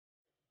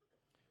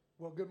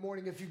Well, good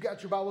morning. If you've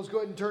got your Bibles, go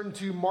ahead and turn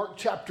to Mark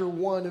chapter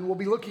 1, and we'll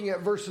be looking at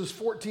verses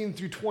 14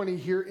 through 20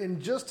 here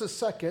in just a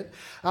second.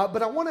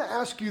 But I want to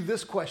ask you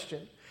this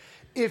question.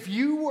 If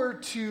you were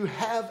to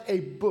have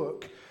a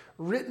book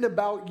written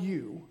about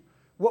you,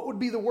 what would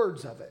be the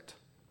words of it?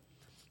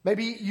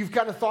 Maybe you've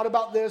kind of thought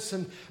about this,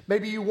 and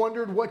maybe you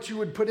wondered what you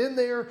would put in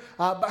there.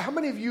 But how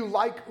many of you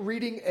like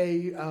reading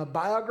a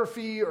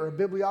biography or a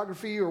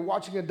bibliography or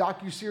watching a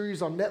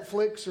docuseries on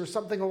Netflix or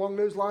something along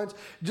those lines,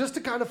 just to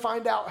kind of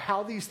find out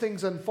how these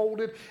things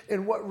unfolded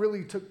and what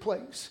really took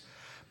place?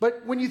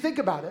 But when you think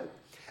about it,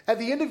 at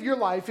the end of your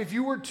life, if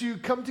you were to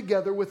come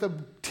together with a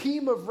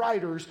team of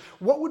writers,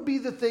 what would be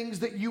the things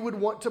that you would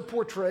want to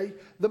portray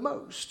the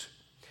most?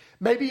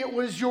 Maybe it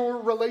was your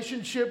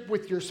relationship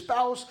with your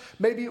spouse.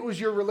 Maybe it was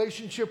your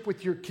relationship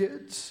with your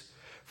kids.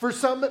 For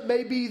some, it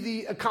may be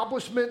the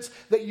accomplishments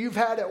that you've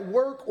had at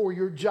work or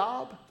your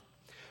job.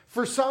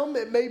 For some,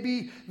 it may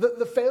be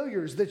the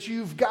failures that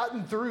you've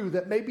gotten through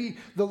that maybe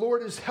the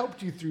Lord has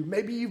helped you through.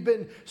 Maybe you've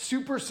been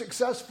super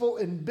successful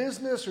in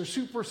business or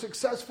super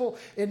successful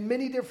in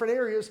many different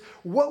areas.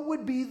 What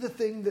would be the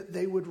thing that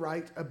they would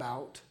write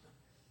about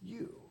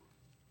you?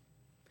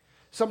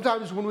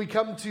 Sometimes when we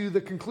come to the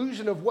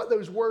conclusion of what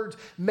those words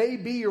may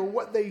be or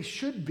what they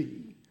should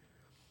be,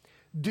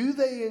 do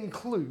they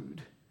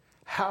include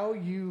how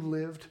you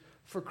lived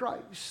for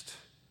Christ?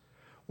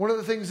 One of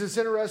the things that's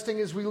interesting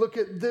as we look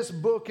at this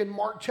book in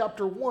Mark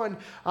chapter 1,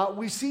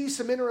 we see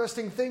some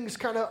interesting things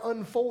kind of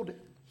unfolding.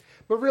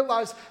 But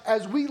realize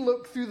as we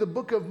look through the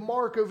book of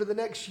Mark over the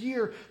next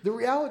year, the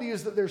reality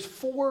is that there's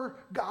 4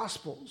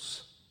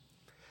 gospels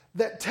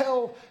that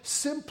tell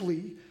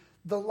simply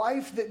the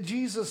life that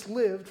Jesus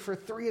lived for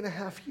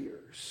 3.5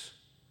 years.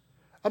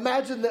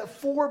 Imagine that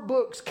 4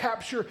 books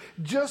capture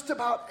just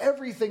about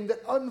everything that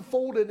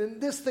unfolded, and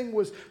this thing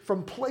was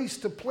from place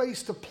to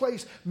place to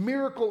place,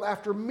 miracle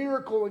after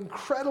miracle,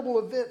 incredible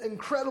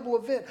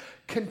event,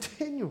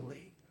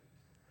 continually.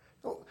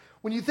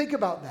 When you think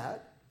about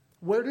that,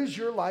 where does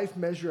your life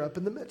measure up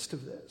in the midst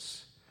of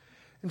this?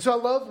 And so I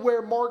love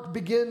where Mark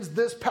begins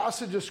this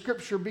passage of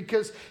Scripture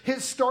because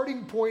his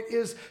starting point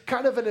is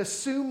kind of an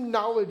assumed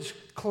knowledge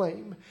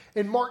claim.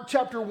 In Mark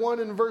chapter 1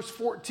 and verse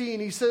 14,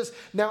 he says,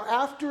 "Now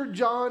after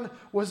John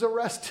was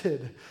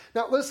arrested."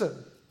 Now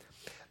listen,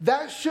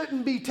 that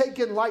shouldn't be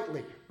taken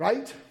lightly,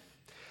 right?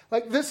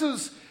 Like this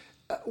is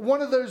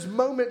one of those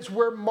moments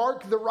where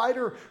Mark, the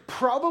writer,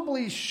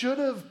 probably should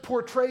have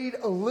portrayed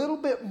a little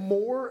bit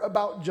more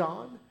about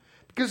John.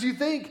 Because you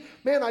think,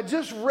 man, I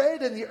just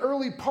read in the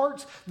early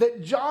parts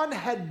that John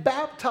had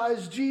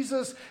baptized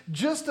Jesus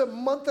just a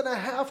month and a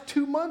half,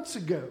 2 months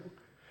ago.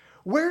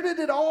 Where did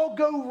it all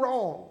go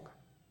wrong?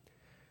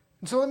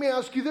 And so let me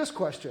ask you this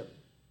question.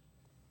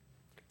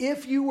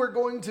 If you were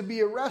going to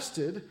be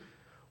arrested,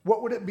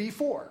 what would it be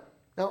for?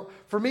 Now,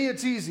 for me,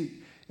 it's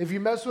easy. If you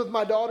mess with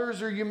my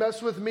daughters or you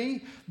mess with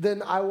me,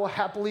 then I will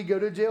happily go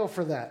to jail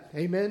for that.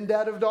 Amen,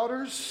 dad of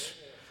daughters?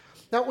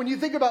 Now, when you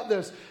think about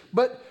this,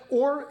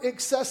 or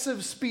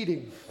excessive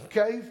speeding,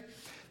 okay?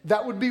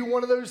 That would be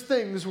one of those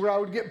things where I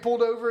would get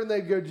pulled over and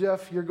they'd go,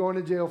 "Jeff, you're going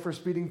to jail for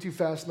speeding too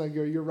fast." And I'd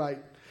go, "You're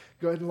right.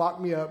 Go ahead and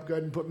lock me up. Go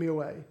ahead and put me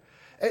away."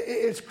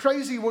 It's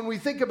crazy when we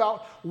think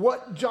about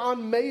what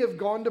John may have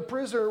gone to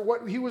prison or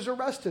what he was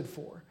arrested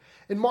for.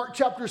 In Mark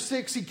chapter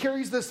 6, he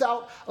carries this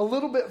out a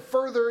little bit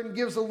further and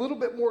gives a little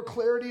bit more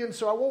clarity, and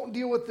so I won't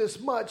deal with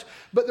this much.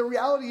 But the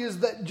reality is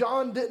that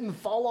John didn't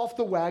fall off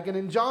the wagon,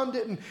 and John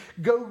didn't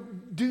go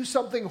do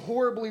something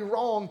horribly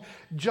wrong.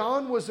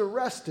 John was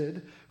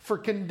arrested for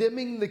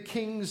condemning the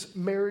king's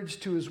marriage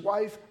to his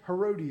wife,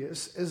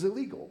 Herodias, as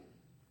illegal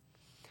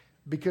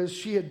because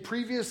she had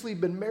previously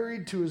been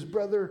married to his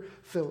brother,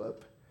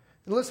 Philip.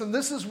 And listen,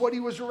 this is what he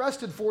was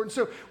arrested for. And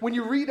so when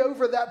you read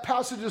over that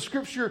passage of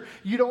Scripture,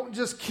 you don't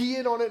just key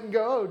in on it and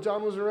go, "Oh,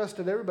 John was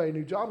arrested. Everybody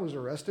knew John was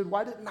arrested.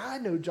 Why didn't I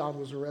know John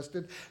was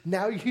arrested?"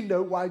 Now you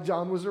know why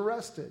John was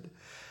arrested.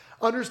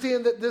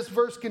 Understand that this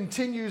verse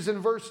continues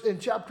in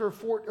chapter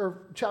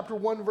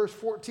 1, verse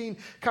 14,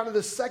 kind of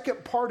the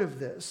second part of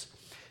this.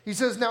 He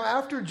says, "Now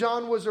after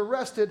John was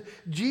arrested,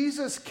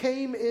 Jesus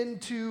came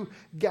into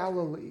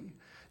Galilee."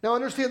 Now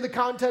understand the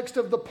context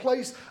of the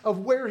place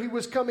of where he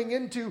was coming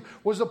into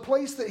was a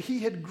place that he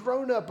had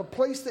grown up, a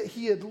place that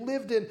he had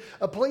lived in,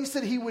 a place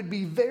that he would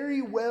be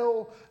very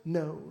well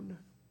known.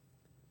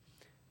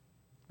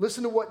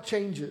 Listen to what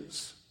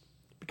changes.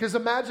 Because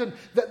imagine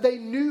that they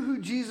knew who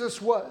Jesus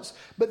was,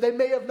 but they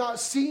may have not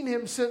seen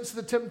him since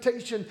the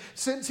temptation,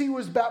 since he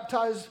was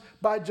baptized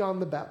by John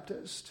the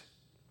Baptist.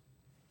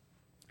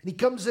 And he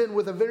comes in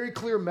with a very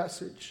clear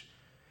message,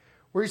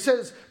 where he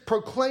says,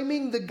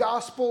 proclaiming the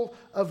gospel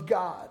of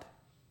God.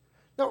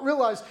 Now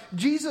realize,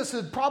 Jesus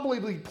had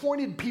probably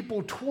pointed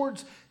people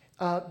towards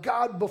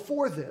God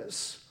before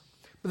this.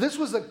 But this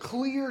was a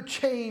clear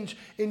change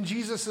in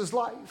Jesus'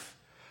 life.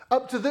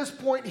 Up to this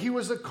point, he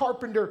was a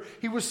carpenter.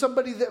 He was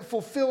somebody that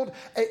fulfilled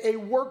a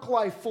work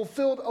life,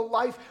 fulfilled a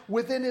life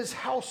within his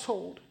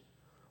household.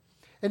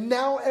 And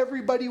now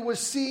everybody was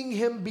seeing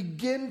him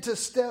begin to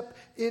step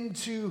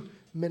into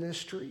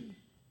ministry.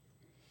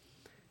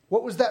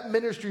 What was that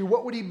ministry?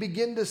 What would he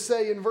begin to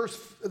say in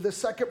the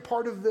second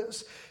part of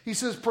this? He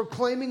says,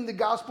 proclaiming the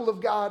gospel of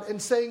God and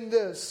saying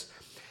this,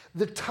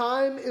 the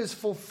time is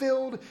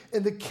fulfilled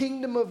and the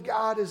kingdom of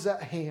God is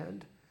at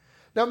hand.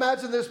 Now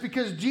imagine this,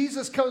 because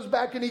Jesus comes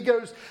back and he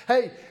goes,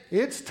 hey,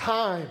 it's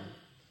time.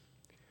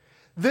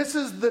 This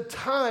is the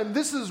time.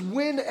 This is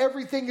when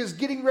everything is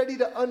getting ready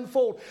to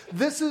unfold.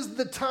 This is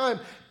the time.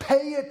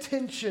 Pay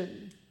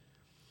attention.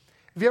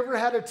 Have you ever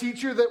had a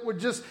teacher that would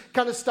just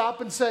kind of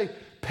stop and say,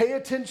 pay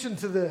attention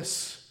to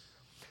this?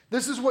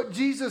 This is what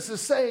Jesus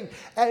is saying.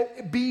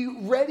 Be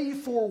ready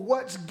for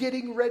what's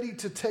getting ready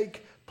to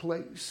take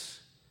place.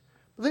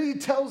 But then he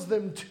tells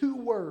them two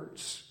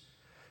words,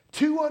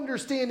 two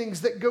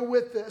understandings that go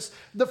with this.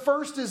 The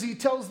first is he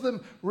tells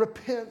them,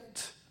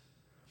 repent.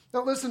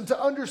 Now listen,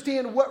 to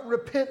understand what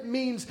repent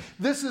means,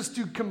 this is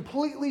to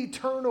completely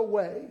turn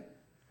away.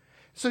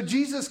 So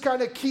Jesus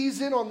kind of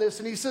keys in on this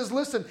and he says,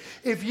 listen,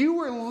 if you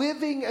were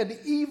living an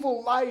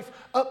evil life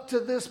up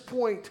to this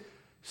point,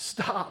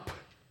 stop.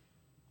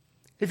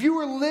 If you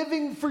were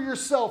living for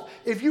yourself,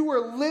 if you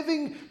were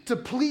living to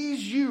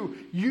please you,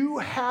 you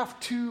have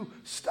to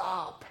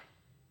stop.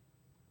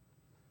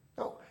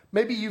 Now,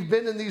 maybe you've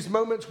been in these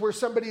moments where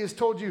somebody has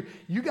told you,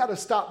 you got to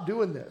stop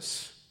doing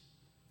this.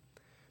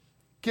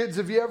 Kids,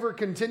 have you ever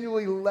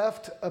continually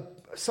left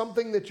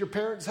something that your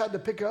parents had to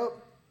pick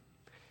up?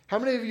 How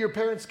many of your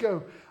parents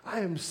go, I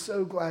am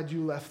so glad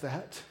you left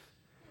that.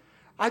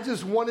 I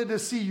just wanted to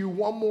see you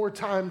one more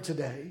time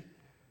today.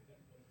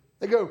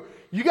 They go,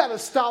 you got to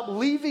stop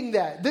leaving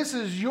that. This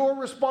is your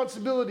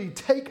responsibility.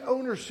 Take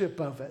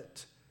ownership of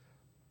it.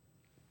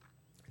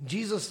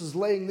 Jesus is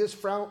laying this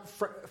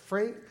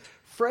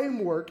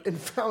framework and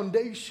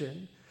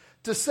foundation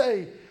to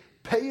say,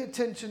 pay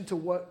attention to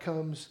what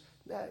comes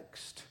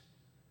next.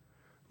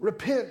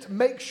 Repent.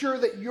 Make sure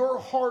that your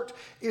heart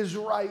is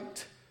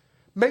right.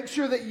 Make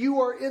sure that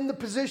you are in the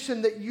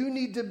position that you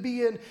need to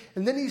be in.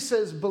 And then he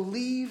says,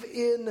 believe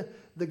in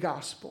the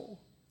gospel.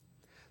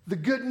 The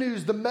good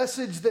news, the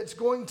message that's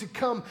going to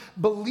come.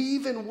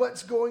 Believe in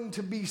what's going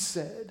to be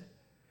said.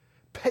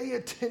 Pay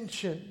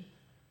attention.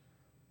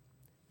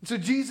 So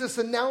Jesus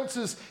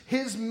announces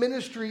his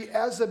ministry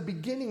as a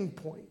beginning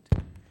point.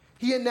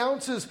 He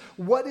announces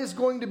what is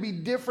going to be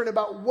different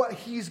about what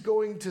he's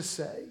going to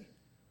say.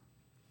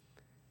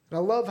 And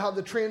I love how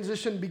the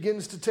transition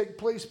begins to take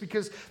place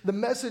because the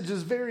message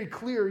is very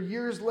clear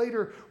years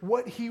later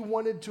what he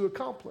wanted to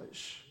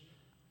accomplish.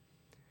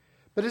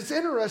 But it's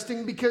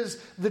interesting because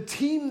the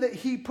team that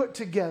he put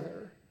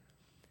together.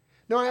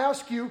 Now I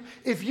ask you,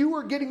 if you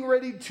were getting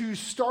ready to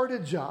start a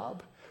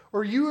job,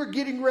 or you were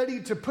getting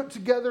ready to put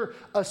together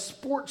a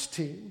sports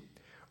team,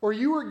 or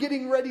you were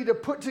getting ready to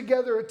put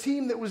together a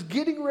team that was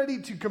getting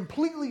ready to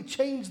completely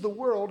change the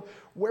world,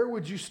 where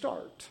would you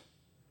start?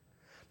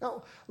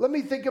 Now, let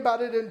me think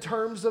about it in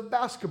terms of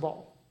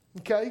basketball,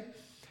 okay?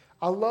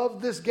 I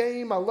love this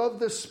game. I love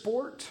this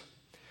sport.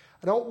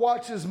 I don't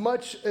watch as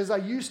much as I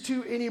used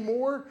to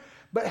anymore,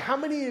 but how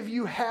many of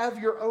you have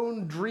your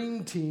own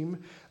dream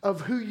team of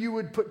who you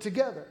would put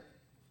together?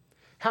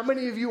 How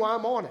many of you,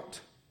 I'm on it?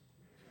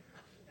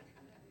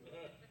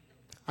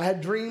 I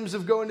had dreams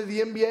of going to the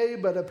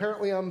NBA, but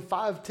apparently I'm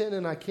 5'10"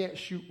 and I can't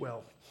shoot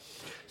well.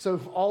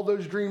 So all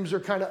those dreams are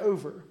kind of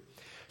over.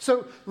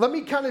 So let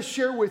me kind of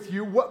share with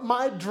you what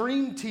my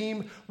dream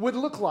team would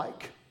look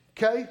like,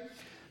 okay?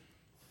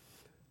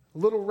 A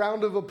little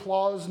round of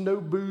applause, no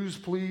boos,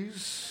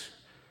 please.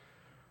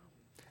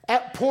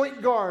 At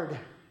point guard,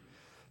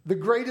 the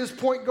greatest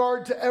point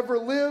guard to ever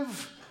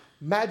live,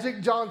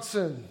 Magic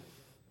Johnson.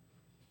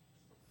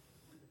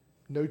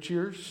 No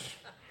cheers.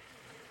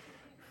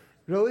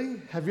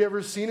 Really? Have you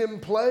ever seen him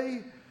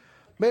play?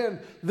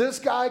 Man, this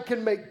guy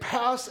can make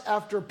pass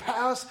after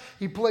pass.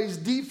 He plays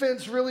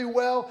defense really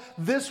well.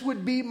 This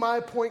would be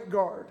my point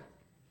guard.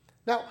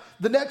 Now,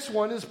 the next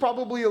one is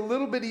probably a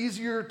little bit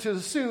easier to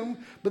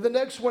assume, but the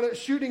next one at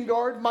shooting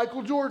guard,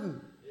 Michael Jordan.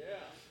 Yeah.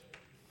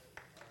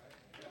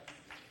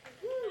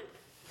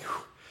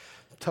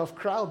 Tough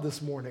crowd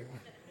this morning.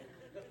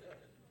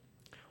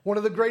 One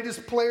of the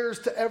greatest players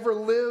to ever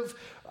live,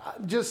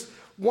 just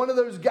one of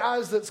those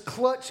guys that's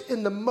clutch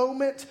in the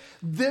moment.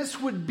 This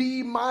would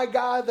be my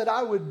guy that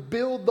I would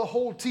build the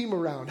whole team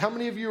around. How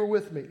many of you are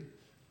with me?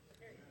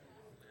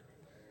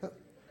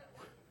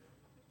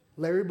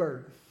 Larry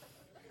Bird.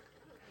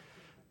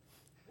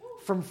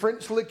 From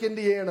French Lick,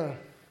 Indiana.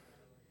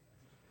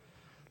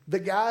 The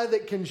guy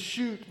that can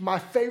shoot. My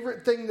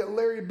favorite thing that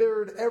Larry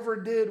Bird ever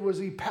did was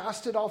he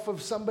passed it off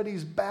of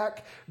somebody's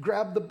back,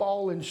 grabbed the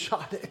ball, and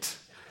shot it.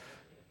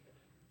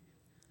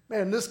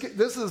 Man, this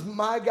is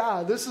my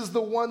guy. This is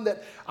the one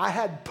that I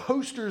had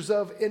posters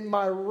of in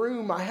my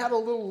room. I had a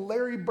little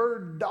Larry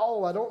Bird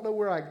doll. I don't know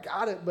where I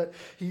got it, but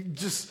he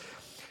just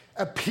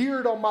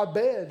appeared on my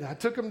bed. I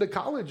took him to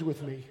college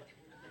with me.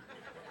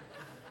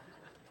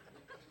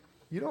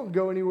 You don't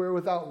go anywhere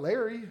without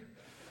Larry.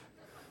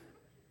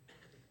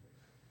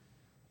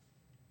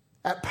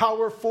 At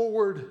power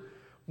forward,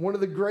 one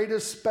of the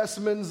greatest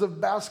specimens of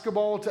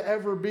basketball to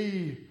ever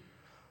be,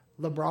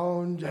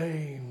 LeBron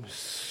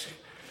James.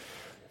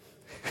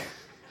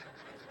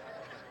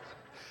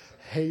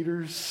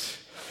 Haters.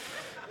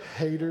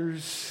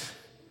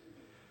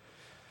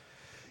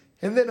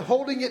 And then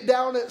holding it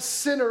down at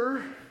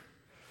center,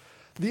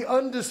 the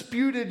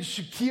undisputed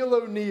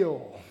Shaquille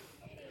O'Neal.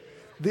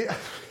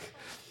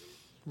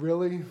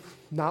 Really?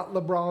 Not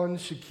LeBron,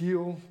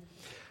 Shaquille?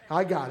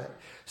 I got it.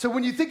 So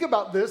when you think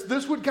about this,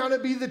 this would kind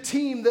of be the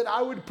team that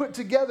I would put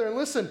together. And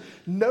listen,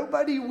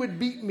 nobody would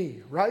beat me,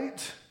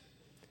 right?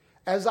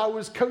 As I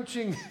was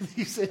coaching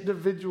these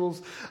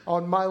individuals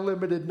on my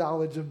limited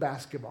knowledge of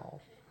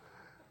basketball.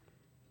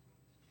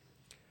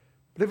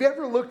 But have you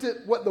ever looked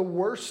at what the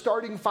worst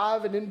starting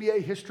five in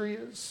NBA history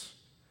is?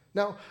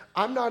 Now,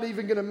 I'm not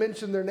even going to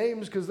mention their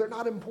names because they're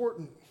not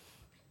important.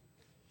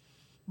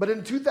 But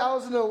in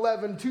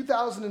 2011,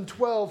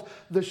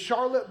 2012, the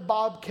Charlotte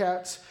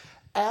Bobcats'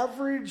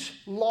 average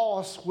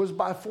loss was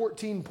by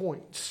 14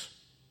 points.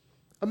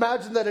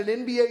 Imagine that an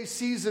NBA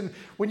season,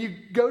 when you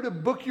go to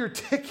book your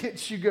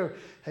tickets, you go,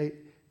 hey,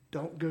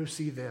 don't go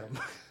see them.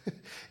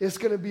 It's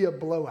going to be a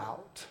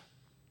blowout.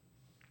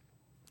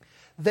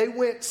 They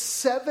went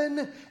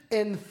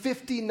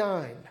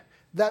 7-59.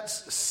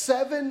 That's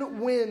 7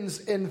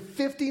 wins and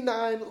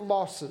 59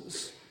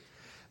 losses.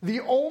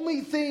 The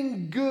only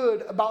thing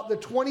good about the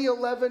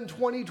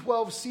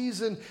 2011-2012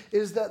 season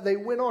is that they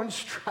went on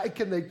strike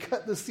and they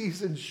cut the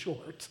season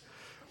short.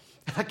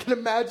 And I can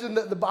imagine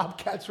that the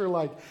Bobcats were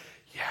like,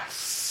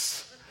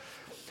 yes,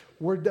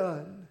 we're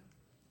done.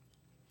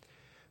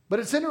 But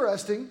it's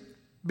interesting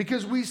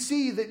because we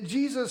see that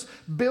Jesus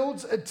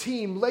builds a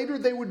team. Later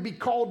they would be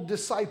called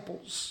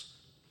disciples.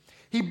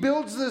 He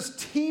builds this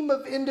team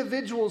of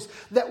individuals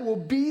that will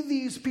be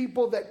these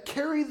people that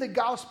carry the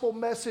gospel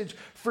message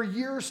for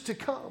years to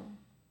come.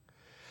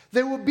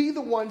 They will be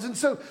the ones. And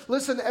so,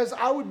 listen, as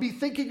I would be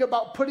thinking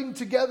about putting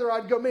together,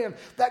 I'd go, man,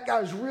 that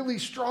guy's really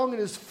strong in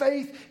his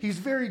faith. He's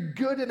very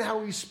good in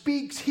how he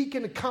speaks. He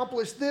can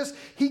accomplish this.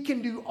 He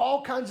can do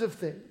all kinds of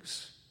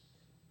things.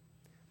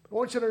 But I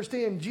want you to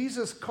understand,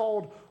 Jesus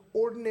called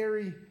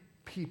ordinary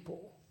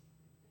people,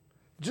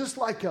 just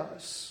like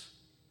us.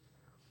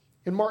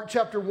 In Mark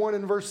chapter 1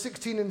 and verse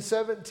 16 and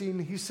 17,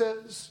 he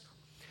says,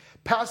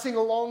 passing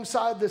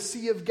alongside the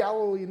Sea of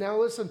Galilee. Now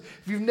listen,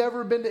 if you've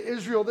never been to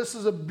Israel, this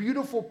is a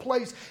beautiful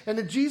place.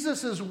 And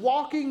Jesus is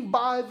walking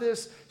by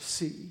this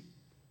sea.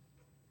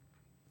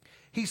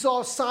 He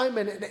saw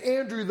Simon and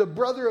Andrew, the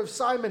brother of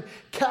Simon,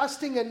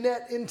 casting a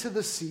net into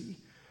the sea,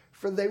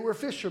 for they were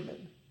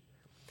fishermen.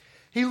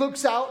 He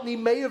looks out and he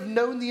may have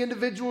known the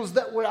individuals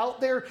that were out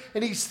there,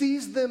 and he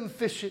sees them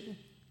fishing.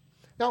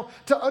 Now,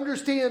 to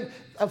understand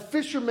a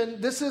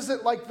fisherman, this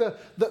isn't like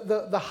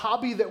the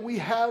hobby that we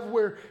have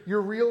where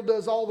your reel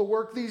does all the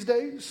work these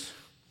days.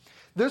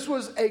 This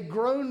was a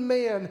grown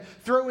man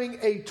throwing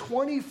a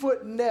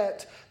 20-foot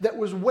net that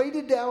was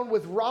weighted down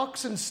with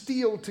rocks and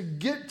steel to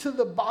get to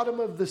the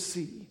bottom of the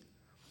sea.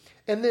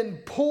 And then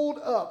pulled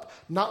up,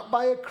 not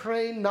by a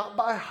crane, not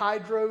by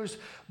hydros,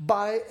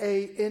 by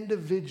an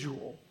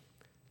individual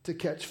to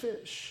catch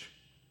fish.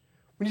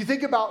 When you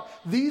think about,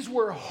 these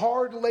were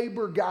hard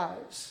labor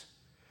guys.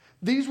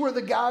 These were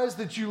the guys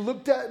that you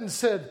looked at and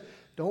said,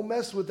 don't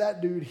mess with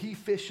that dude, he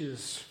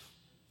fishes.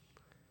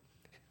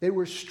 They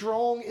were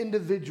strong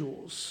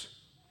individuals.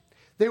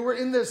 They were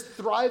in this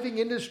thriving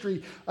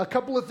industry. A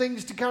couple of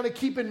things to kind of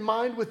keep in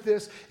mind with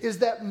this is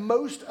that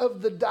most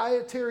of the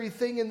dietary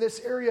thing in this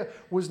area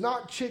was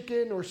not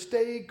chicken or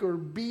steak or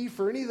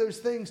beef or any of those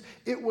things.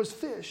 It was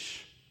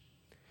fish.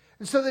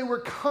 And so they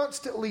were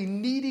constantly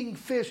needing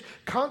fish,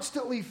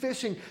 constantly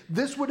fishing.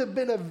 This would have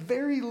been a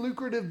very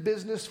lucrative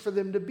business for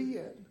them to be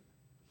in.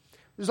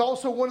 It was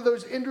also one of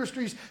those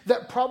industries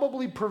that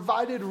probably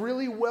provided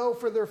really well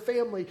for their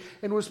family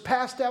and was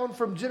passed down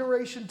from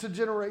generation to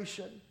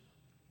generation.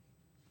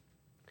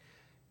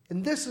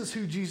 And this is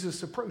who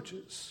Jesus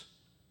approaches.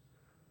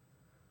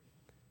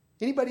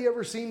 Anybody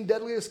ever seen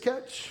Deadliest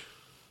Catch?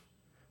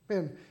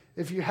 Man,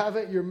 if you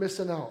haven't, you're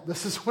missing out.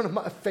 This is one of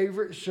my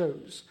favorite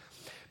shows.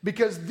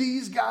 Because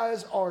these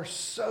guys are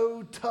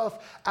so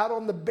tough out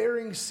on the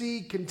Bering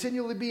Sea,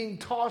 continually being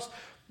tossed,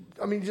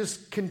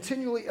 just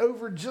continually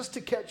over just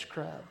to catch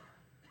crab.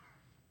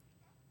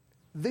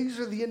 These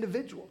are the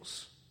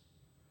individuals,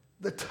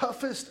 the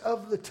toughest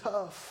of the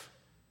tough.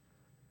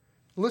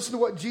 Listen to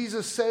what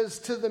Jesus says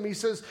to them. He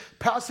says,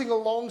 passing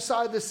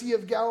alongside the Sea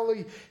of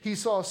Galilee, he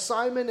saw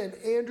Simon and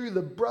Andrew,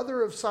 the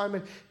brother of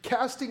Simon,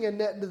 casting a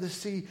net into the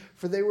sea,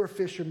 for they were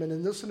fishermen.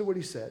 And listen to what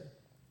he said.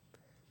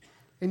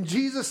 And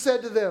Jesus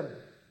said to them,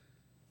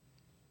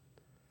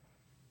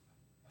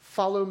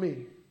 follow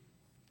me,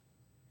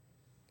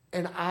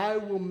 and I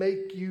will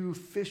make you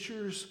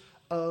fishers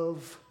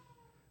of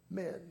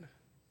men.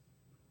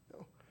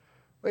 No.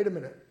 Wait a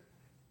minute.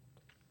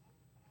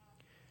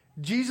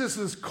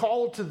 Jesus'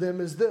 call to them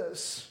is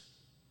this.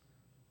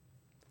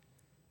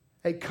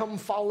 Hey, come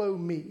follow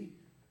me.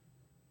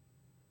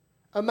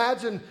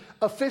 Imagine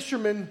a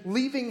fisherman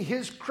leaving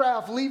his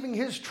craft, leaving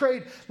his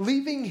trade,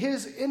 leaving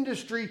his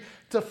industry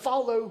to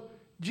follow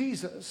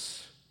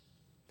Jesus.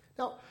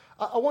 Now,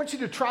 I want you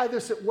to try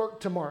this at work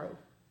tomorrow.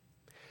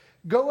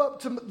 Go up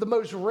to the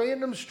most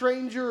random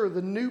stranger or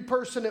the new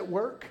person at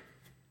work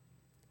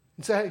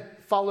and say, hey,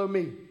 follow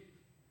me.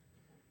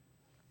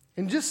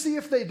 And just see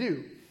if they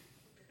do.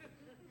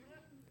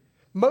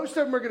 Most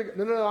of them are going to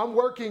go, no, I'm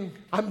working.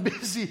 I'm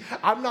busy.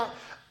 I'm not.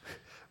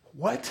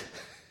 What?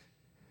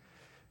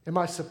 Am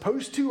I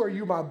supposed to? Are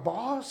you my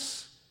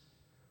boss?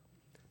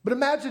 But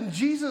imagine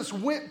Jesus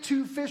went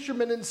to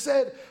fishermen and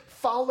said,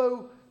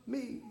 follow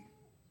me.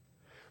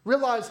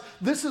 Realize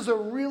this is a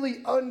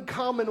really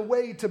uncommon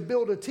way to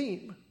build a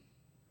team.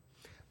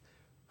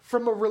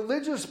 From a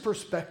religious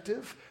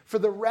perspective, for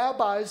the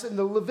rabbis and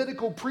the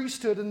Levitical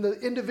priesthood and the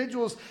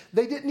individuals,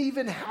 they didn't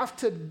even have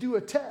to do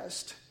a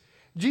test.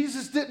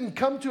 Jesus didn't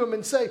come to them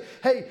and say,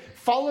 hey,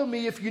 follow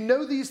me. If you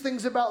know these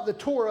things about the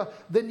Torah,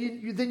 then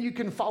you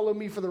can follow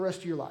me for the rest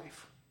of your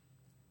life.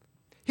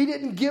 He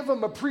didn't give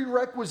them a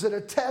prerequisite,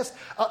 a test,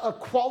 a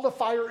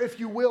qualifier, if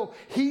you will.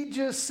 He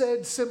just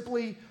said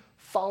simply,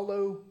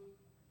 follow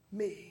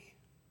me.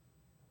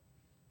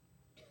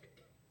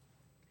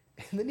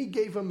 And then he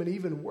gave them an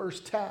even worse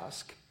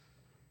task.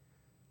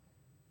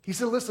 He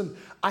said, listen,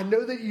 I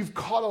know that you've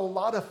caught a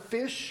lot of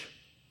fish,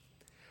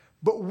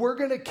 but we're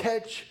going to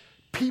catch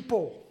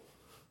people.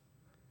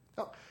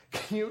 Now,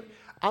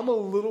 I'm a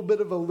little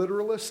bit of a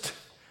literalist.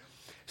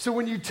 So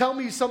when you tell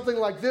me something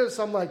like this,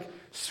 I'm like,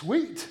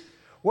 sweet.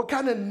 What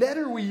kind of net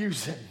are we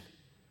using?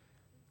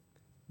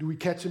 Do we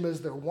catch them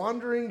as they're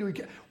wandering?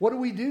 What do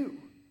we do?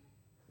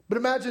 But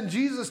imagine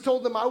Jesus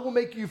told them, I will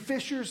make you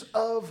fishers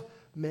of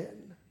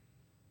men.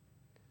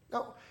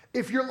 Now,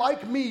 if you're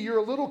like me, you're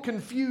a little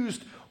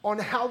confused on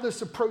how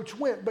this approach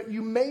went, but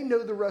you may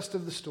know the rest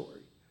of the story.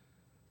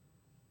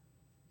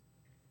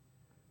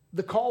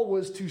 The call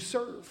was to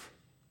serve.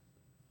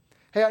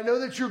 Hey, I know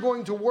that you're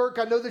going to work.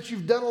 I know that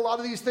you've done a lot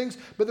of these things,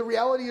 but the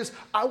reality is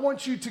I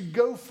want you to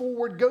go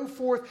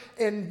forth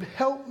and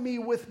help me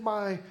with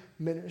my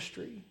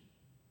ministry.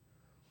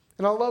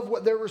 And I love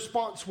what their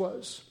response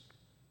was.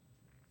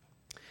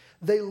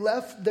 They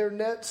left their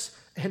nets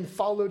and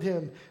followed him.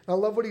 And I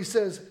love what he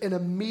says, and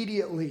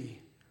immediately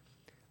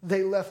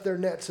they left their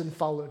nets and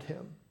followed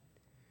him.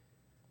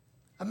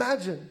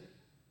 Imagine,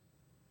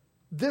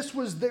 this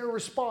was their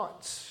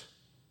response.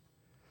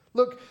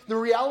 Look, the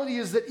reality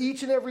is that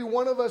each and every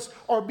one of us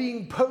are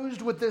being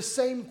posed with this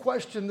same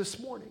question this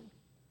morning.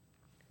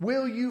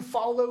 Will you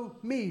follow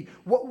me?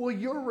 What will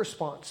your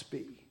response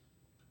be?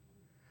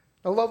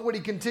 I love what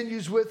he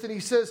continues with, and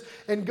he says,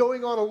 and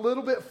going on a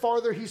little bit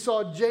farther, he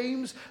saw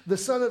James, the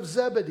son of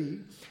Zebedee,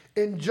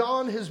 and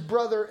John, his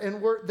brother,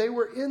 and they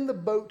were in the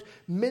boat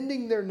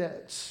mending their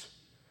nets.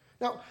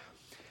 Now,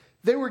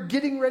 they were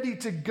getting ready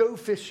to go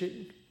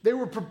fishing. They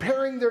were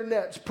preparing their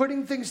nets,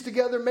 putting things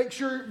together,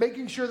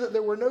 making sure that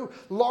there were no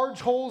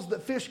large holes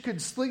that fish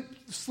could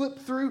slip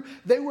through.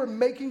 They were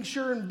making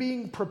sure and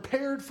being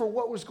prepared for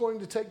what was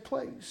going to take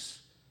place.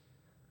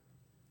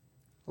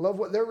 I love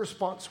what their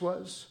response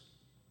was.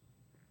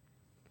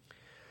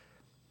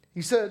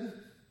 He said,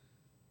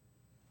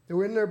 they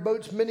were in their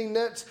boats mending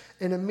nets,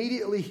 and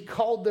immediately he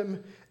called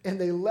them,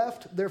 and they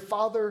left their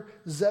father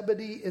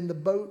Zebedee in the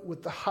boat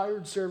with the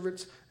hired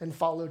servants and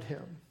followed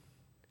him.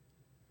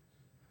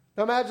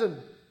 Now imagine,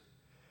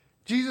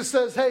 Jesus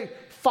says, hey,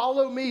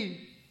 follow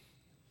me.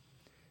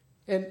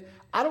 And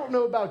I don't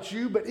know about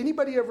you, but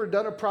anybody ever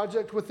done a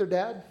project with their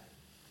dad?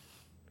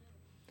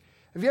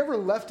 Have you ever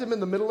left him in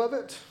the middle of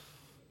it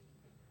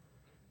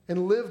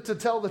and lived to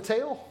tell the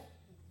tale?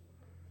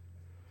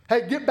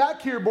 Hey, get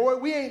back here, boy.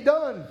 We ain't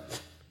done.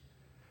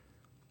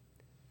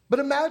 But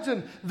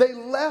imagine they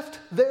left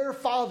their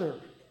father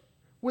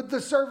with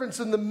the servants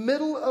in the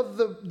middle of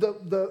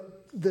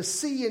the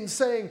sea and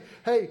saying,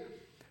 hey,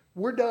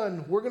 we're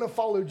done. We're going to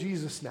follow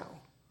Jesus now.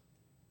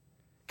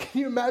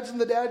 Can you imagine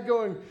the dad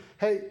going,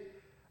 hey,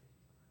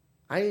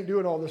 I ain't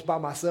doing all this by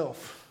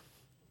myself.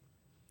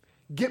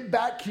 Get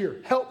back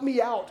here. Help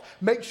me out.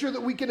 Make sure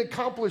that we can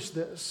accomplish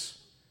this.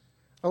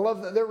 I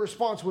love that their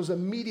response was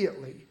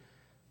immediately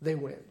they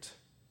went.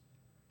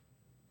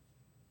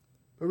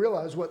 But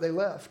realize what they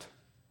left.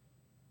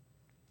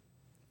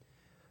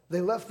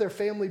 They left their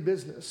family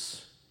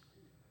business.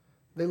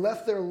 They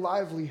left their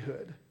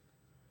livelihood.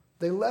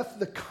 They left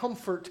the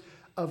comfort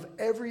of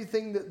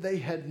everything that they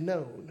had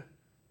known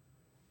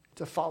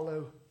to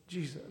follow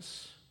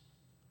Jesus.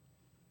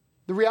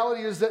 The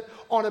reality is that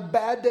on a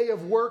bad day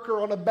of work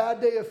or on a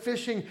bad day of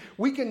fishing,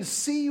 we can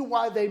see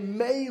why they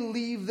may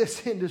leave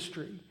this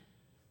industry.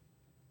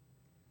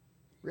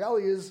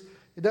 Reality is,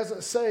 it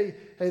doesn't say,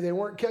 hey, they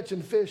weren't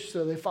catching fish,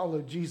 so they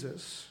followed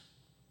Jesus.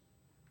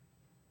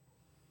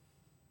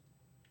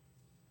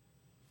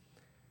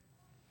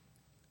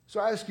 So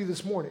I ask you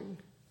this morning,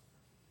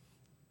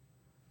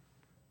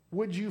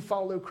 would you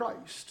follow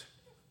Christ?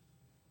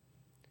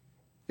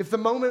 If the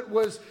moment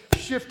was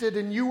shifted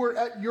and you were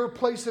at your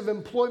place of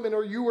employment,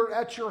 or you were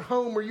at your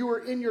home, or you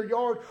were in your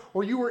yard,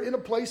 or you were in a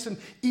place, and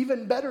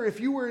even better, if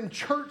you were in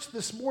church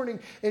this morning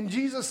and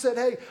Jesus said,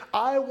 hey,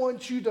 I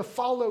want you to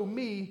follow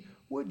me,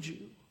 would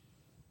you?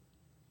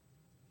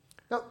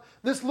 Now,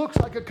 this looks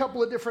like a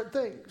couple of different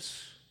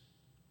things.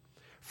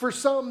 For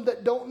some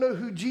that don't know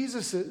who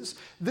Jesus is,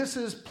 this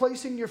is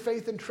placing your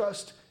faith and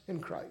trust in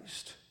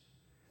Christ.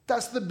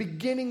 That's the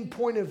beginning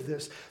point of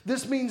this.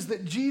 This means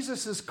that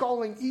Jesus is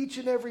calling each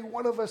and every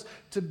one of us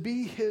to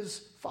be his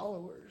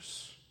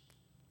followers.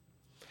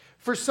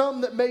 For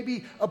some that may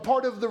be a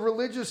part of the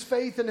religious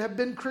faith and have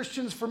been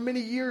Christians for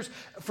many years,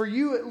 for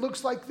you it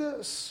looks like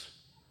this.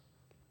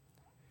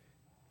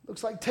 It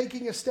looks like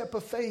taking a step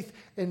of faith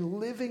and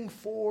living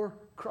for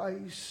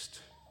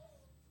Christ.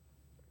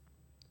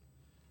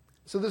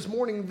 So this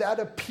morning, that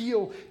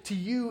appeal to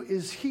you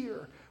is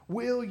here.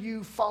 Will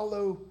you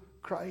follow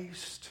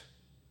Christ?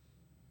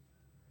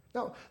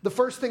 Now, the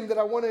first thing that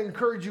I want to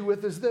encourage you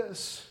with is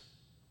this.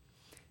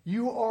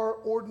 You are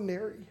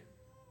ordinary.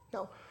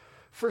 Now,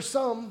 for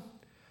some,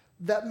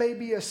 that may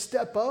be a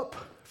step up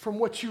from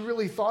what you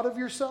really thought of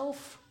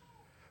yourself.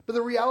 But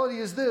the reality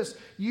is this.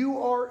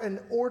 You are an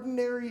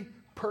ordinary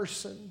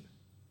person.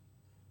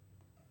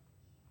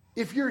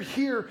 If you're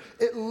here,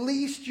 at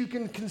least you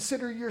can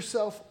consider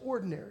yourself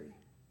ordinary.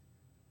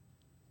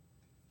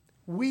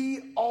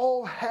 We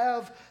all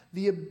have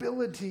the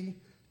ability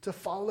to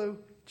follow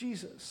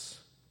Jesus.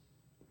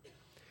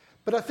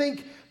 But I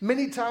think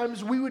many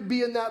times we would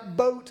be in that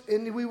boat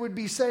and we would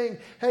be saying,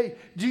 hey,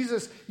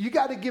 Jesus, you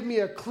got to give me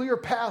a clear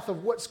path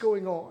of what's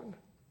going on.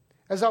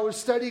 As I was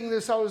studying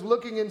this, I was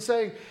looking and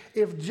saying,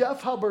 if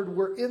Jeff Hubbard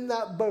were in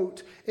that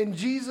boat and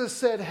Jesus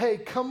said, hey,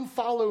 come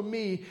follow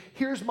me,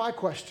 here's my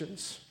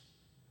questions.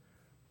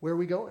 Where are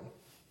we going?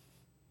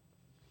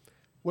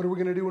 What are we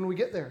going to do when we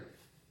get there?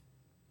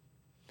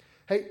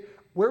 Hey,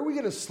 where are we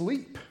going to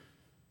sleep?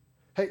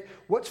 Hey,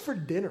 what's for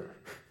dinner?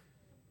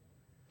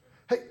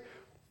 Hey,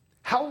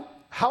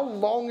 how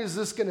long is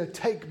this going to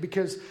take?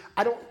 Because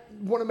I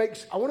want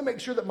to make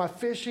sure that my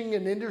fishing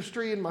and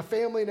industry and my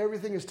family and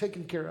everything is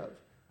taken care of.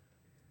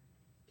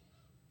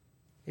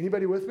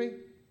 Anybody with me?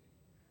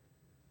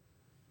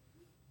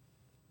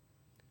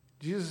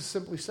 Jesus is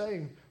simply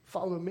saying,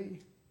 follow me.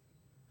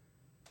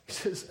 He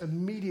says,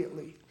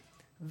 immediately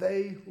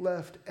they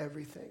left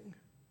everything.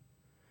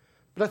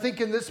 But I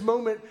think in this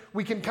moment,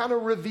 we can kind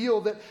of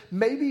reveal that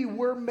maybe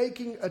we're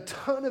making a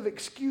ton of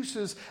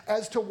excuses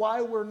as to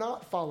why we're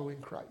not following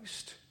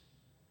Christ.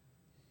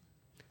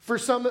 For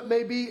some, it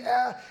may be,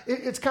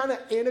 it's kind of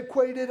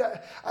antiquated.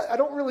 I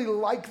don't really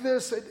like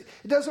this. It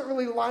doesn't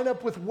really line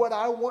up with what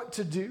I want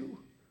to do.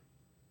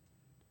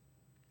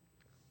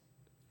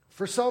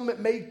 For some, it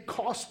may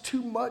cost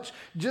too much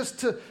just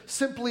to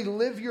simply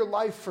live your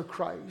life for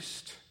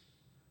Christ.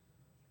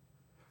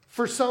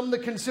 For some, the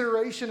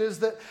consideration is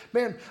that,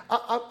 man,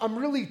 I'm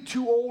really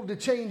too old to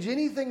change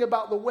anything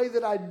about the way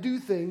that I do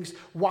things.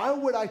 Why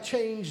would I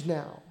change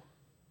now?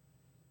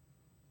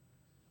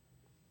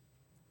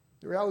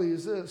 The reality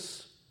is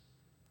this.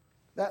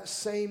 That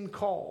same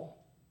call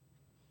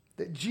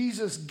that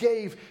Jesus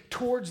gave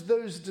towards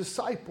those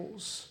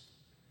disciples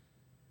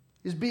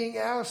is being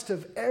asked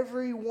of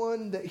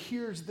everyone that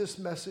hears this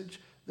message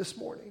this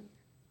morning.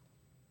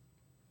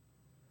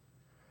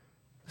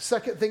 The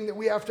second thing that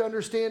we have to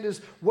understand is,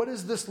 what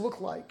does this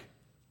look like?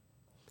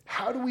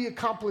 How do we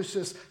accomplish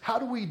this? How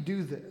do we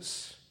do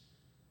this?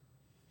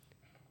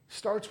 It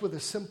starts with a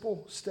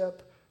simple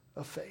step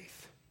of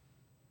faith.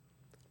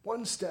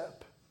 One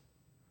step.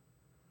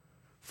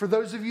 For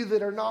those of you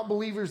that are not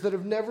believers, that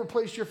have never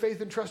placed your faith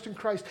and trust in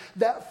Christ,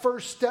 that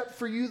first step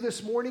for you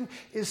this morning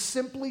is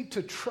simply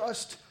to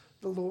trust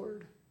the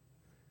Lord.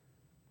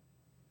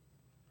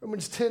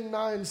 Romans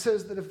 10:9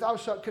 says that if thou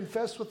shalt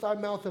confess with thy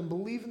mouth and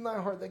believe in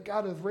thy heart that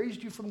God hath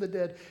raised you from the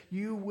dead,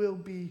 you will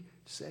be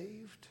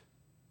saved.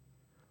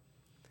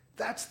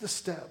 That's the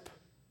step.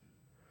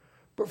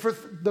 But for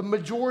the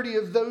majority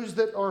of those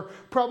that are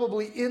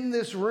probably in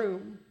this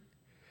room,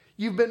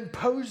 you've been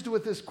posed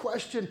with this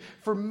question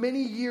for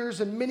many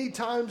years and many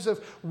times of,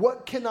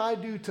 what can I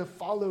do to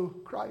follow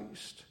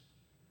Christ?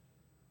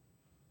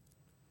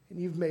 And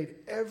you've made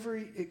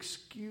every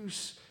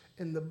excuse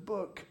in the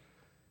book,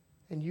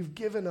 and you've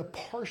given a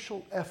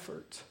partial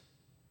effort.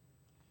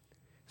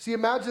 See,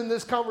 imagine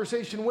this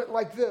conversation went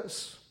like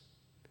this.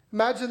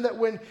 Imagine that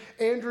when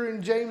Andrew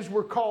and James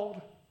were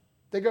called,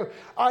 they go,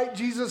 all right,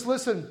 Jesus,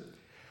 listen,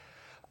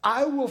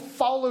 I will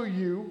follow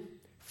you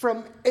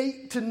from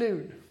 8 to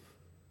noon.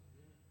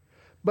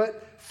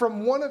 But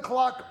from 1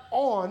 o'clock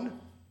on,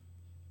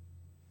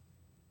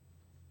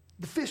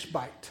 the fish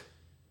bite.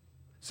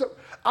 So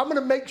I'm going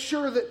to make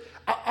sure that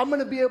I'm going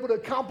to be able to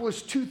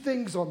accomplish 2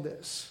 things on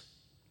this.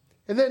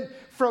 And then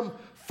from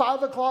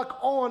 5 o'clock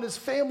on is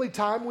family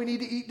time. We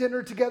need to eat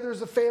dinner together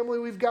as a family.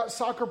 We've got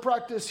soccer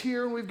practice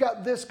here, and we've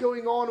got this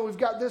going on, and we've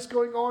got this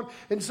going on.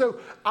 And so,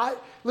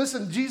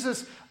 listen,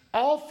 Jesus,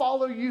 I'll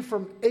follow you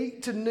from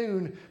 8 to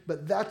noon,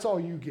 but that's all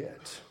you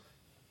get.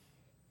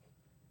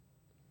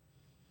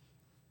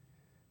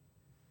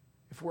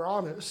 If we're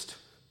honest,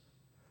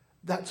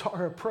 that's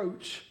our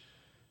approach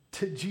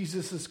to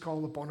Jesus'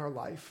 call upon our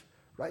life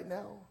right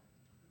now.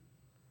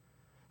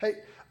 Hey,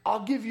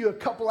 I'll give you a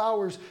couple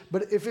hours,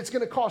 but if it's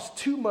going to cost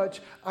too much,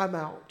 I'm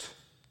out.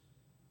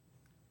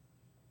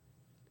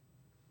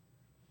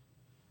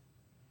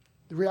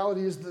 The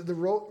reality is that the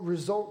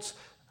results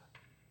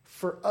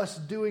for us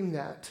doing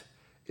that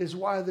is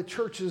why the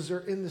churches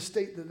are in the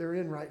state that they're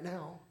in right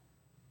now.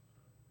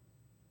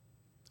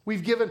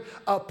 We've given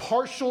a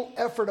partial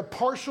effort, a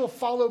partial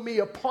follow me,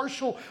 a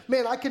partial,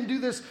 man, I can do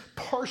this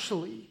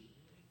partially.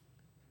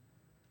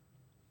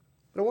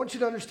 But I want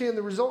you to understand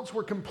the results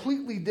were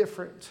completely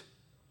different.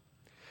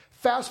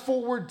 Fast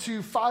forward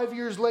to 5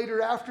 years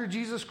later, after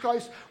Jesus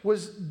Christ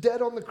was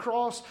dead on the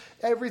cross,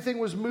 everything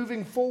was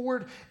moving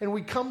forward, and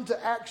we come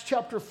to Acts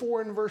chapter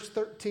 4 and verse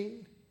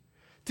 13.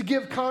 To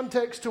give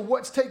context to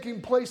what's taking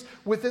place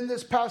within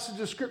this passage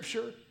of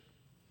Scripture,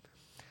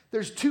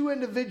 there's two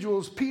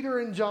individuals, Peter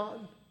and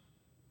John.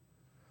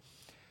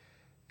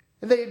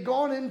 And they had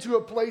gone into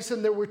a place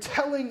and they were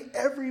telling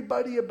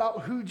everybody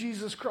about who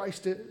Jesus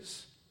Christ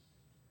is.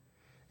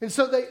 And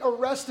so they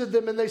arrested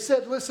them and they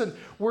said, listen,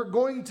 we're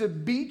going to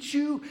beat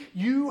you.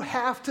 You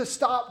have to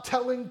stop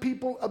telling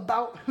people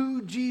about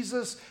who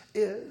Jesus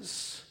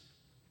is.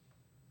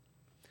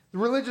 The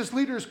religious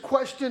leaders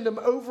questioned him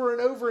over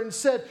and over and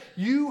said,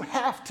 you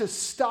have to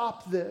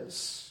stop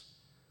this.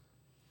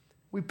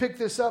 We pick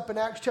this up in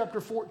Acts chapter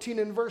 14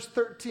 and verse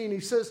 13. He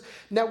says,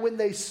 now when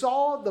they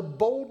saw the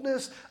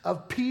boldness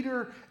of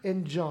Peter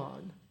and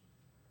John,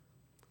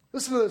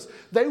 listen to this,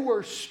 they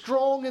were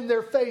strong in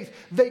their faith.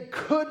 They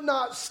could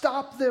not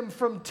stop them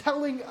from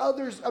telling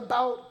others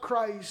about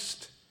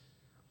Christ.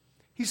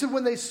 He said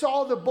when they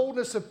saw the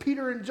boldness of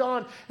Peter and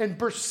John and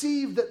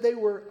perceived that they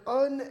were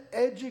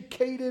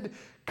uneducated,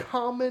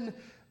 common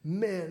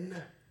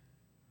men,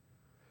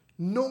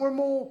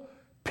 normal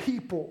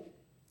people,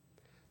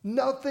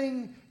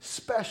 nothing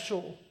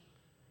special,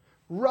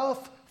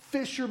 rough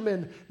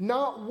fishermen,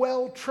 not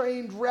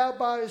well-trained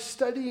rabbis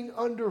studying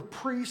under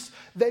priests.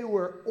 They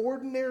were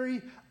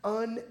ordinary,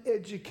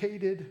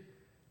 uneducated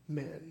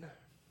men.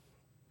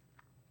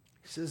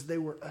 He says they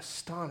were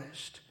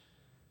astonished.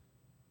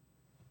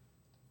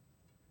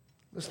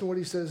 Listen to what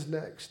he says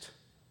next.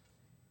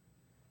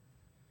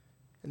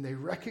 And they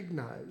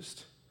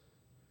recognized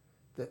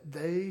that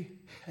they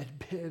had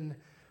been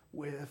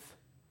with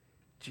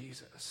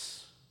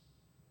Jesus.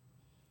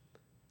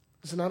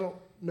 Listen, I don't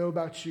know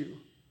about you,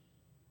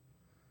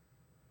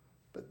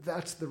 but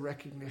that's the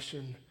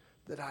recognition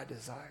that I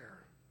desire.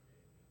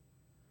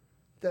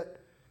 That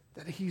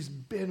he's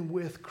been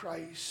with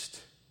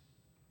Christ.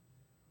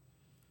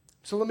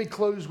 So let me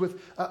close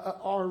with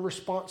our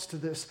response to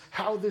this,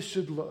 how this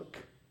should look.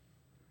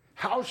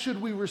 How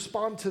should we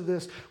respond to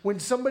this? When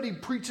somebody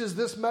preaches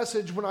this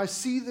message, when I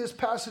see this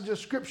passage of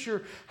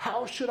Scripture,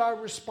 how should I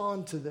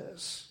respond to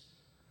this?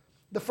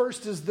 The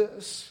first is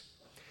this: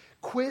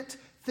 quit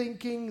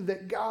thinking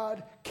that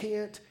God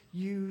can't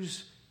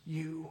use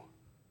you.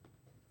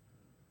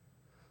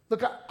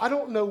 Look, I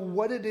don't know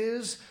what it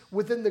is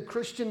within the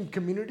Christian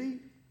community,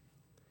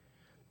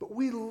 but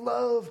we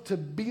love to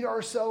beat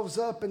ourselves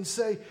up and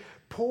say,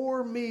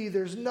 poor me,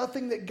 there's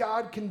nothing that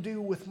God can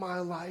do with my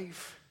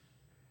life.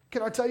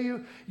 Can I tell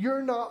you,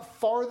 you're not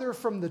farther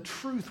from the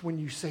truth when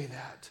you say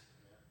that.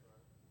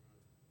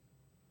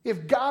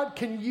 If God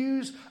can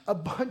use a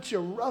bunch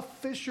of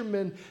rough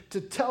fishermen to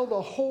tell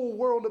the whole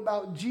world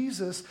about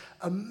Jesus,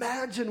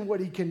 imagine what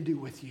he can do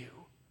with you.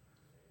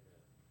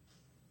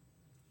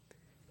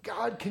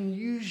 God can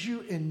use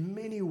you in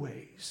many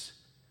ways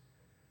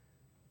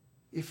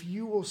if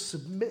you will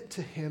submit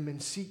to him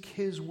and seek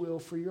his will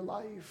for your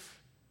life.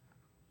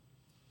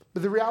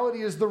 But the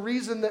reality is, the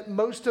reason that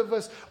most of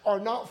us are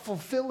not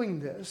fulfilling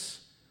this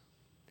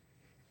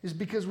is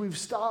because we've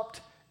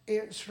stopped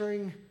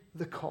answering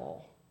the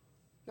call.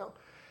 Now,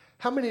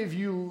 how many of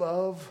you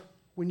love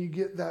when you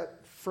get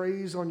that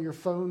phrase on your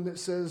phone that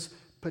says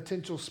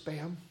potential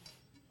spam?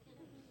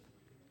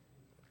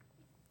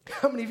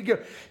 How many of you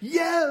go,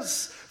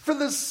 yes, for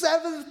the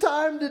 7th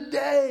time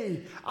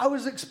today, I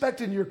was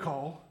expecting your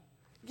call.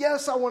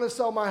 Yes, I want to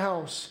sell my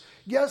house.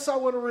 Yes, I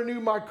want to renew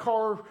my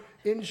car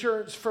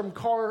insurance from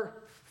car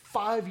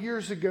 5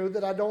 years ago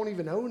that I don't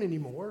even own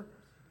anymore.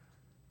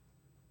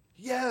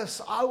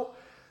 Yes,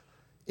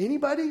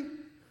 anybody?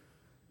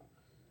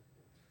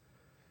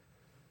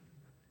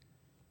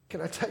 Can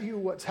I tell you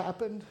what's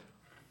happened?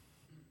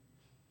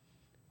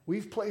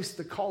 We've placed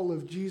the call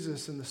of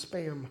Jesus in the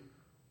spam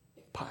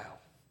pile.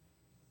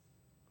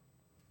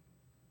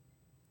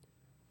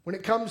 When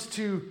it comes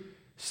to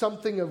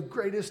something of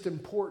greatest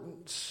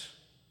importance,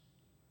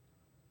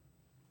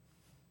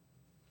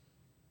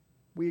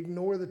 we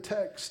ignore the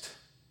text.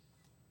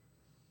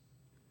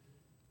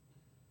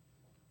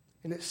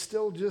 And it's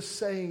still just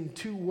saying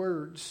 2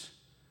 words: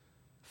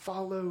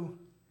 follow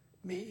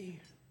me.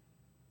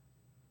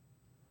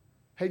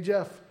 Hey,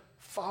 Jeff,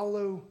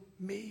 follow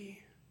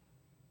me.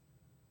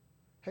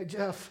 Hey,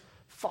 Jeff,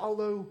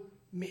 follow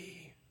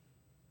me.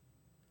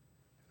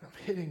 I'm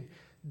hitting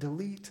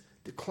delete,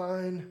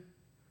 decline,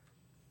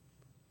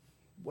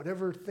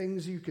 whatever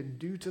things you can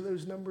do to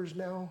those numbers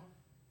now.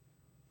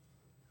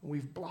 And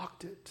we've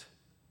blocked it.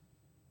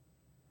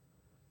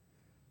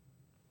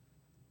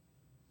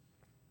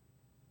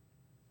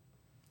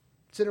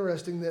 It's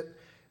interesting that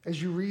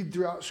as you read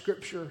throughout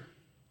Scripture,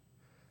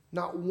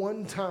 not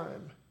one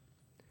time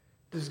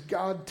does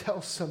God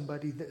tell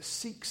somebody that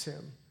seeks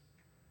him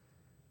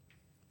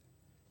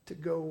to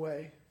go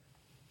away.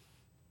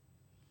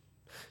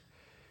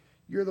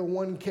 you're the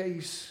one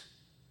case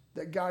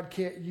that God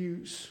can't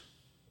use.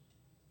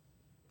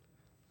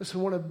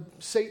 Listen, one of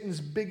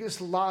Satan's biggest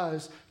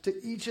lies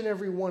to each and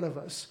every one of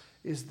us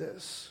is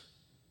this.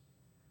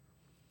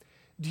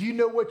 Do you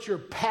know what your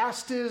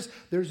past is?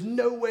 There's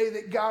no way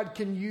that God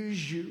can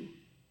use you.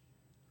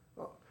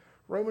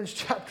 Romans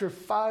chapter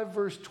 5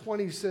 verse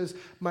 20 says,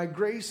 my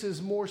grace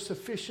is more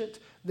sufficient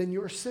than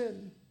your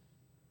sin.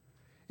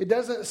 It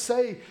doesn't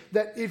say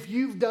that if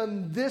you've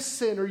done this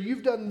sin or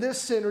you've done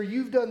this sin or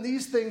you've done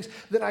these things,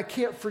 then I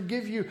can't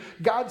forgive you.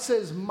 God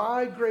says,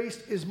 my grace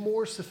is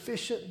more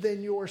sufficient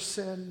than your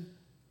sin.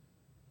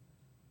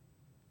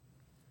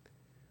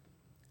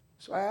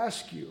 So I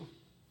ask you,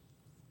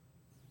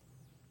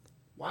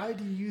 why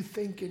do you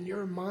think in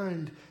your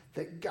mind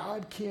that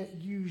God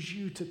can't use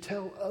you to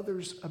tell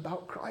others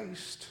about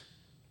Christ?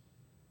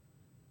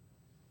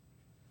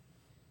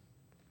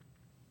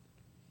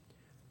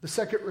 The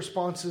second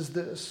response is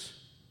this.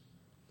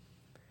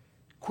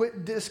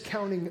 Quit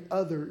discounting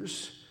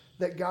others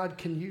that God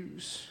can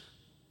use.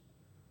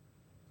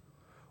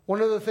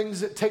 One of the things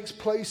that takes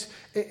place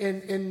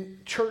in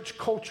church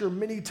culture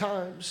many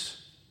times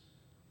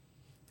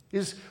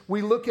is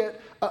we look at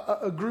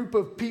a group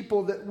of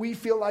people that we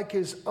feel like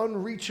is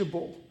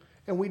unreachable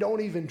and we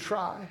don't even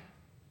try.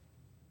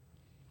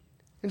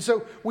 And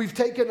so we've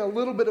taken a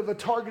little bit of a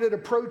targeted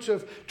approach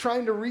of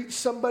trying to reach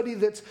somebody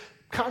that's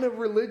kind of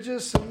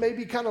religious and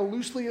maybe kind of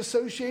loosely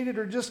associated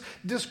or just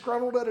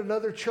disgruntled at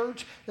another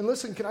church. And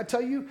listen, can I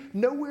tell you,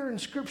 nowhere in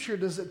Scripture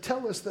does it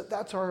tell us that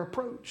that's our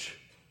approach.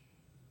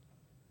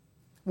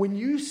 When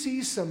you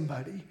see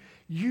somebody,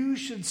 you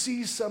should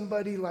see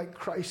somebody like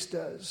Christ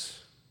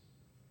does.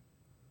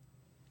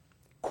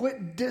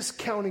 Quit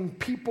discounting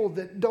people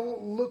that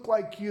don't look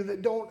like you,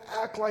 that don't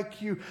act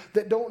like you,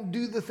 that don't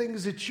do the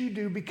things that you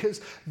do, because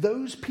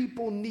those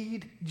people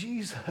need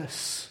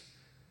Jesus.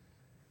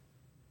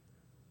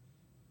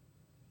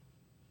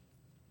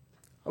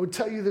 I would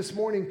tell you this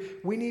morning,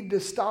 we need to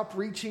stop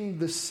reaching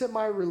the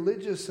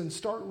semi-religious and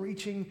start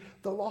reaching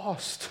the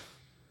lost.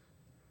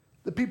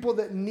 The people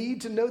that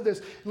need to know this.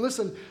 And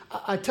listen,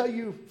 I tell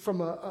you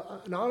from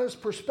an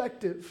honest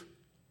perspective,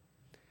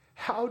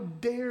 how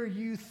dare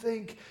you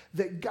think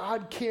that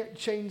God can't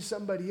change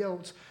somebody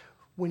else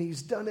when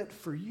he's done it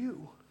for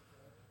you?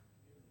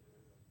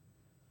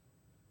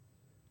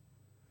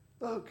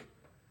 Look,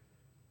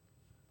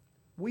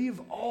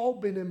 we've all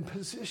been in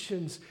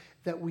positions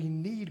that we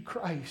need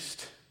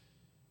Christ.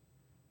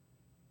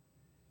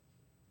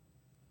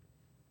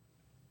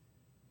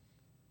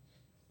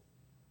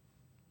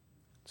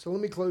 So let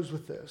me close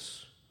with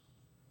this.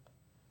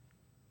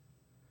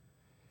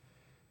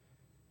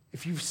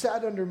 If you've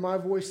sat under my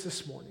voice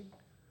this morning,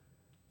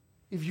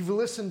 if you've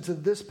listened to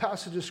this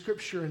passage of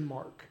Scripture in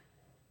Mark,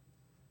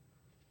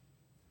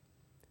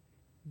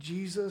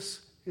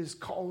 Jesus is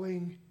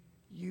calling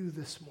you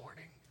this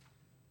morning.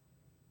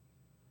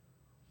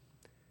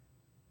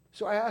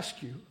 So I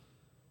ask you,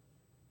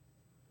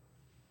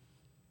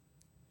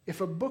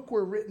 if a book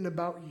were written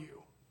about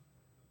you,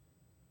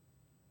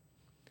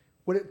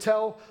 would it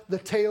tell the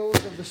tales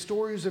of the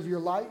stories of your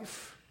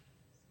life?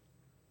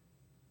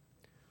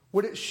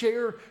 Would it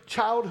share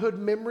childhood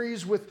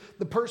memories with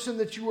the person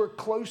that you were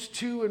close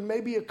to and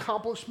maybe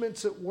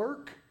accomplishments at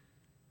work?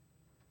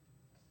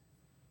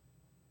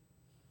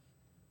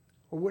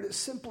 Or would it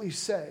simply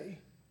say,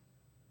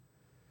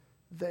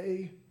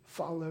 they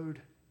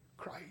followed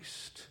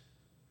Christ?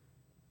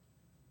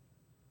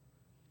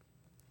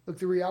 Look,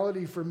 the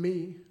reality for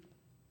me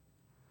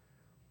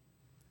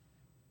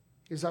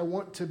is I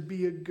want to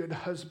be a good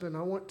husband.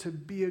 I want to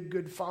be a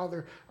good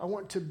father. I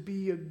want to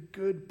be a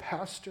good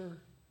pastor.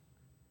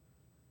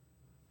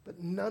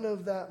 But none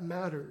of that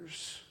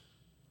matters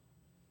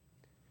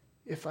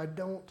if I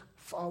don't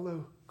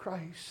follow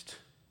Christ.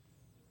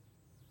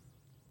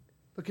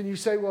 Look, and you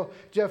say, well,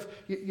 Jeff,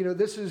 you know,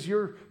 this is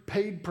your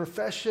paid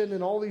profession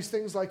and all these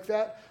things like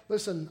that.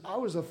 Listen, I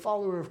was a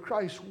follower of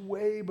Christ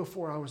way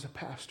before I was a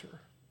pastor.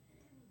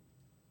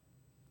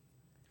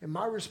 And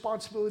my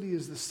responsibility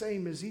is the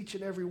same as each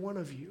and every one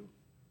of you.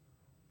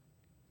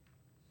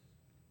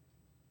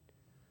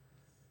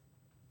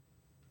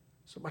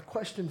 So my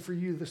question for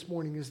you this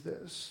morning is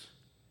this.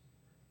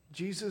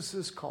 Jesus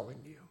is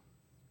calling you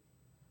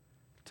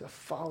to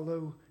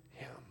follow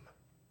him.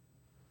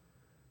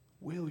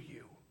 Will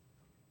you?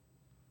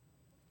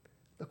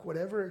 Look,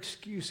 whatever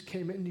excuse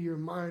came into your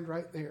mind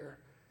right there,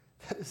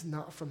 that is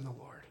not from the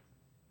Lord.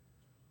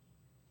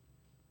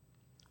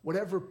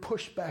 Whatever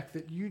pushback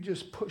that you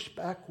just push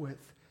back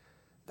with,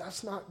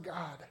 that's not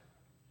God.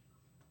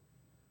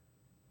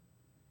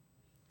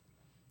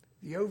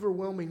 The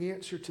overwhelming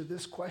answer to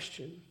this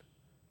question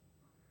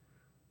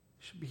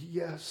should be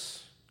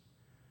yes.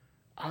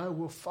 I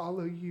will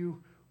follow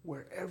you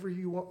wherever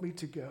you want me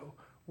to go,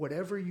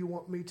 whatever you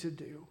want me to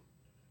do.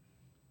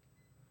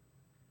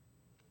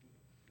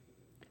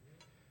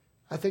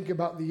 I think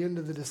about the end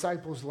of the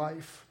disciples'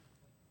 life.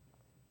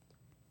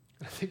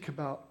 I think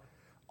about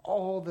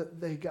all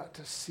that they got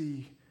to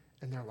see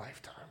in their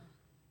lifetime.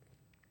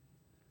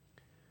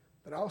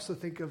 But I also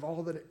think of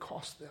all that it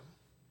cost them.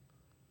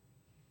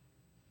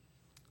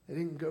 They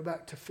didn't go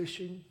back to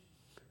fishing.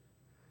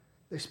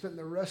 They spent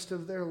the rest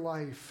of their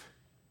life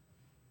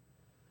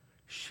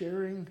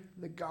sharing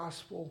the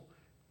gospel,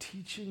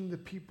 teaching the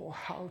people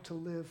how to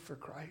live for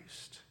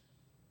Christ.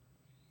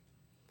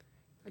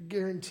 I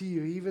guarantee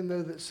you, even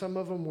though that some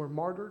of them were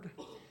martyred,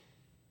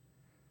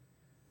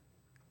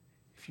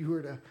 if you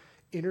were to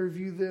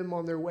interview them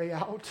on their way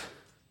out,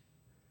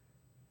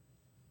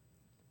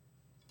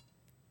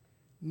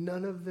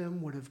 none of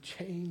them would have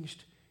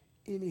changed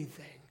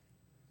anything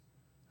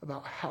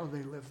about how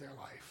they live their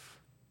life.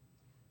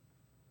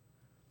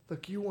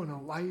 Look, you want a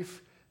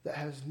life that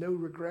has no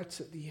regrets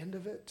at the end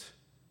of it?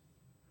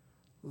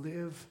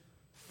 Live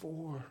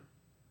for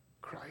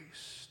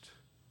Christ.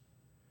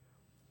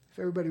 If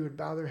everybody would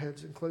bow their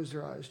heads and close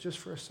their eyes just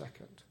for a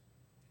second.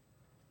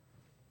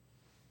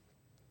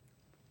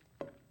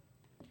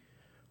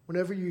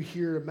 Whenever you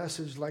hear a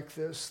message like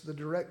this, the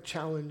direct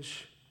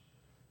challenge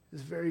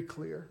is very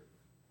clear.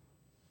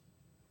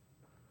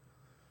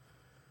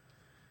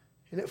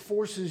 And it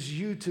forces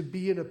you to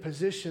be in a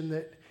position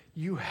that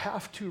you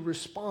have to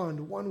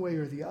respond one way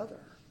or the other.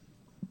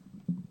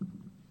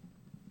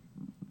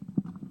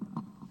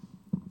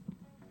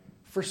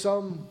 For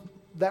some,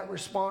 that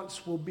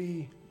response will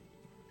be,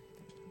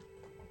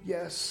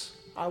 yes,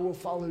 I will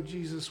follow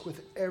Jesus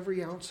with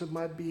every ounce of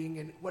my being,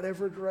 in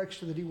whatever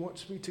direction that he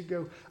wants me to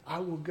go, I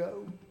will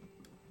go.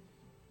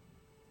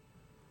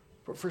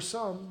 But for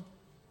some,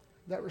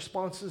 that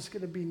response is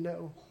going to be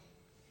no.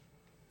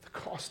 The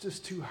cost is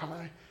too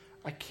high.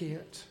 I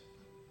can't.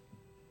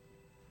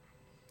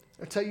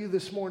 I tell you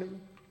this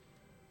morning,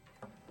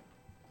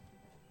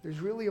 there's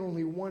really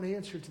only one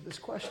answer to this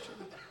question.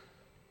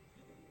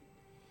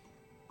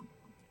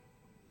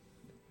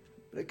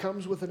 But it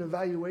comes with an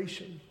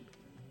evaluation.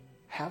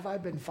 Have I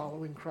been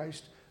following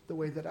Christ the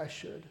way that I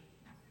should?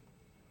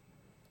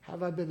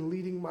 Have I been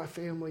leading my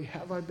family?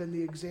 Have I been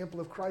the example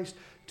of Christ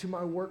to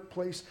my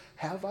workplace?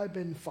 Have I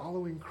been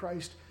following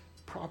Christ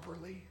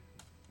properly?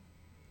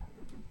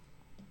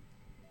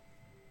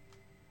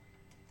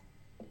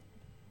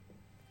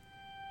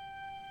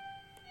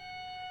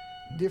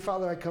 Dear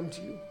Father, I come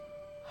to you,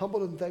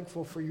 humbled and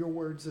thankful for your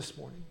words this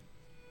morning.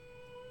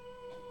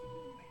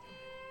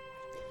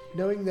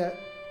 Knowing that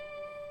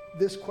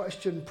this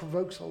question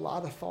provokes a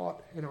lot of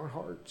thought in our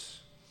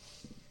hearts.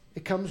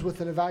 It comes with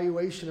an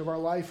evaluation of our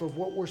life, of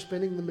what we're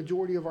spending the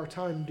majority of our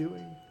time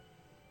doing.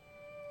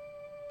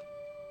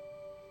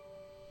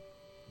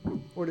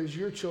 Lord, as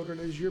your children,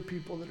 as your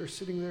people that are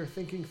sitting there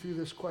thinking through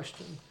this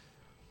question,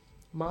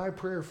 my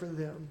prayer for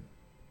them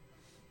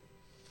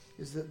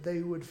is that they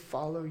would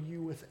follow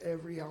you with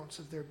every ounce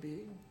of their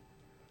being.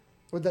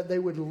 Or that they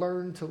would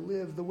learn to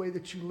live the way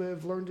that you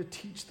live, learn to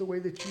teach the way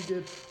that you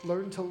did,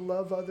 learn to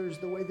love others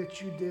the way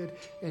that you did,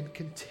 and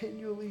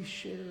continually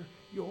share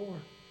your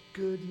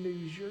good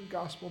news, your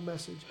gospel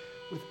message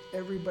with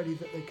everybody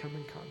that they come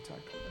in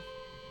contact with.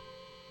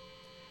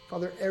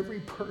 Father, every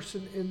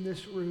person in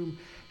this room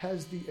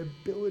has the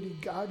ability,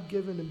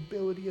 God-given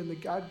ability, and the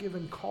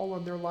God-given call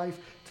on their life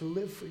to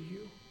live for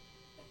you.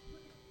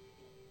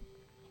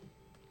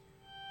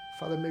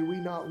 Father, may we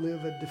not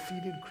live a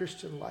defeated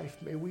Christian life.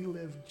 May we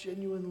live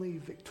genuinely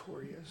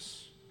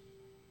victorious.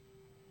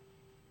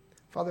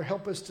 Father,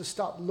 help us to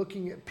stop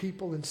looking at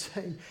people and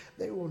saying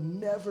they will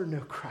never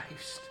know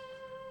Christ,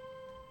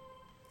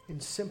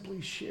 and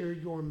simply share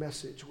your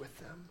message with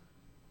them.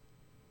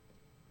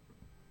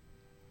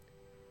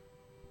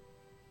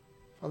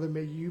 Father,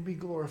 may you be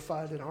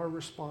glorified in our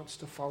response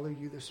to follow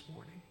you this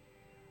morning.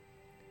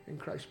 In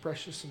Christ's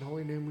precious and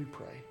holy name we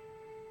pray.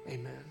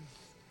 Amen.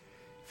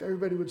 If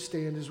everybody would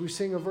stand as we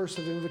sing a verse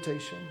of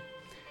invitation.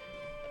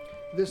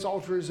 This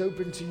altar is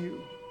open to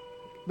you.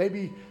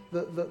 Maybe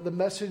the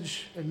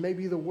message and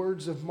maybe the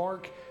words of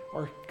Mark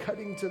are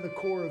cutting to the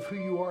core of who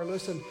you are.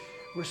 Listen,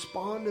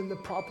 respond in the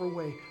proper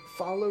way.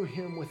 Follow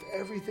him with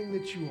everything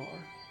that you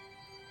are.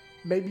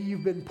 Maybe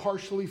you've been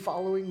partially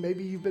following.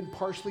 Maybe you've been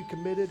partially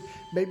committed.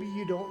 Maybe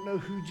you don't know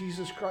who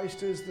Jesus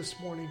Christ is this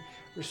morning.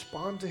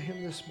 Respond to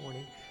him this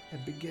morning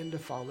and begin to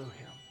follow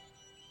him.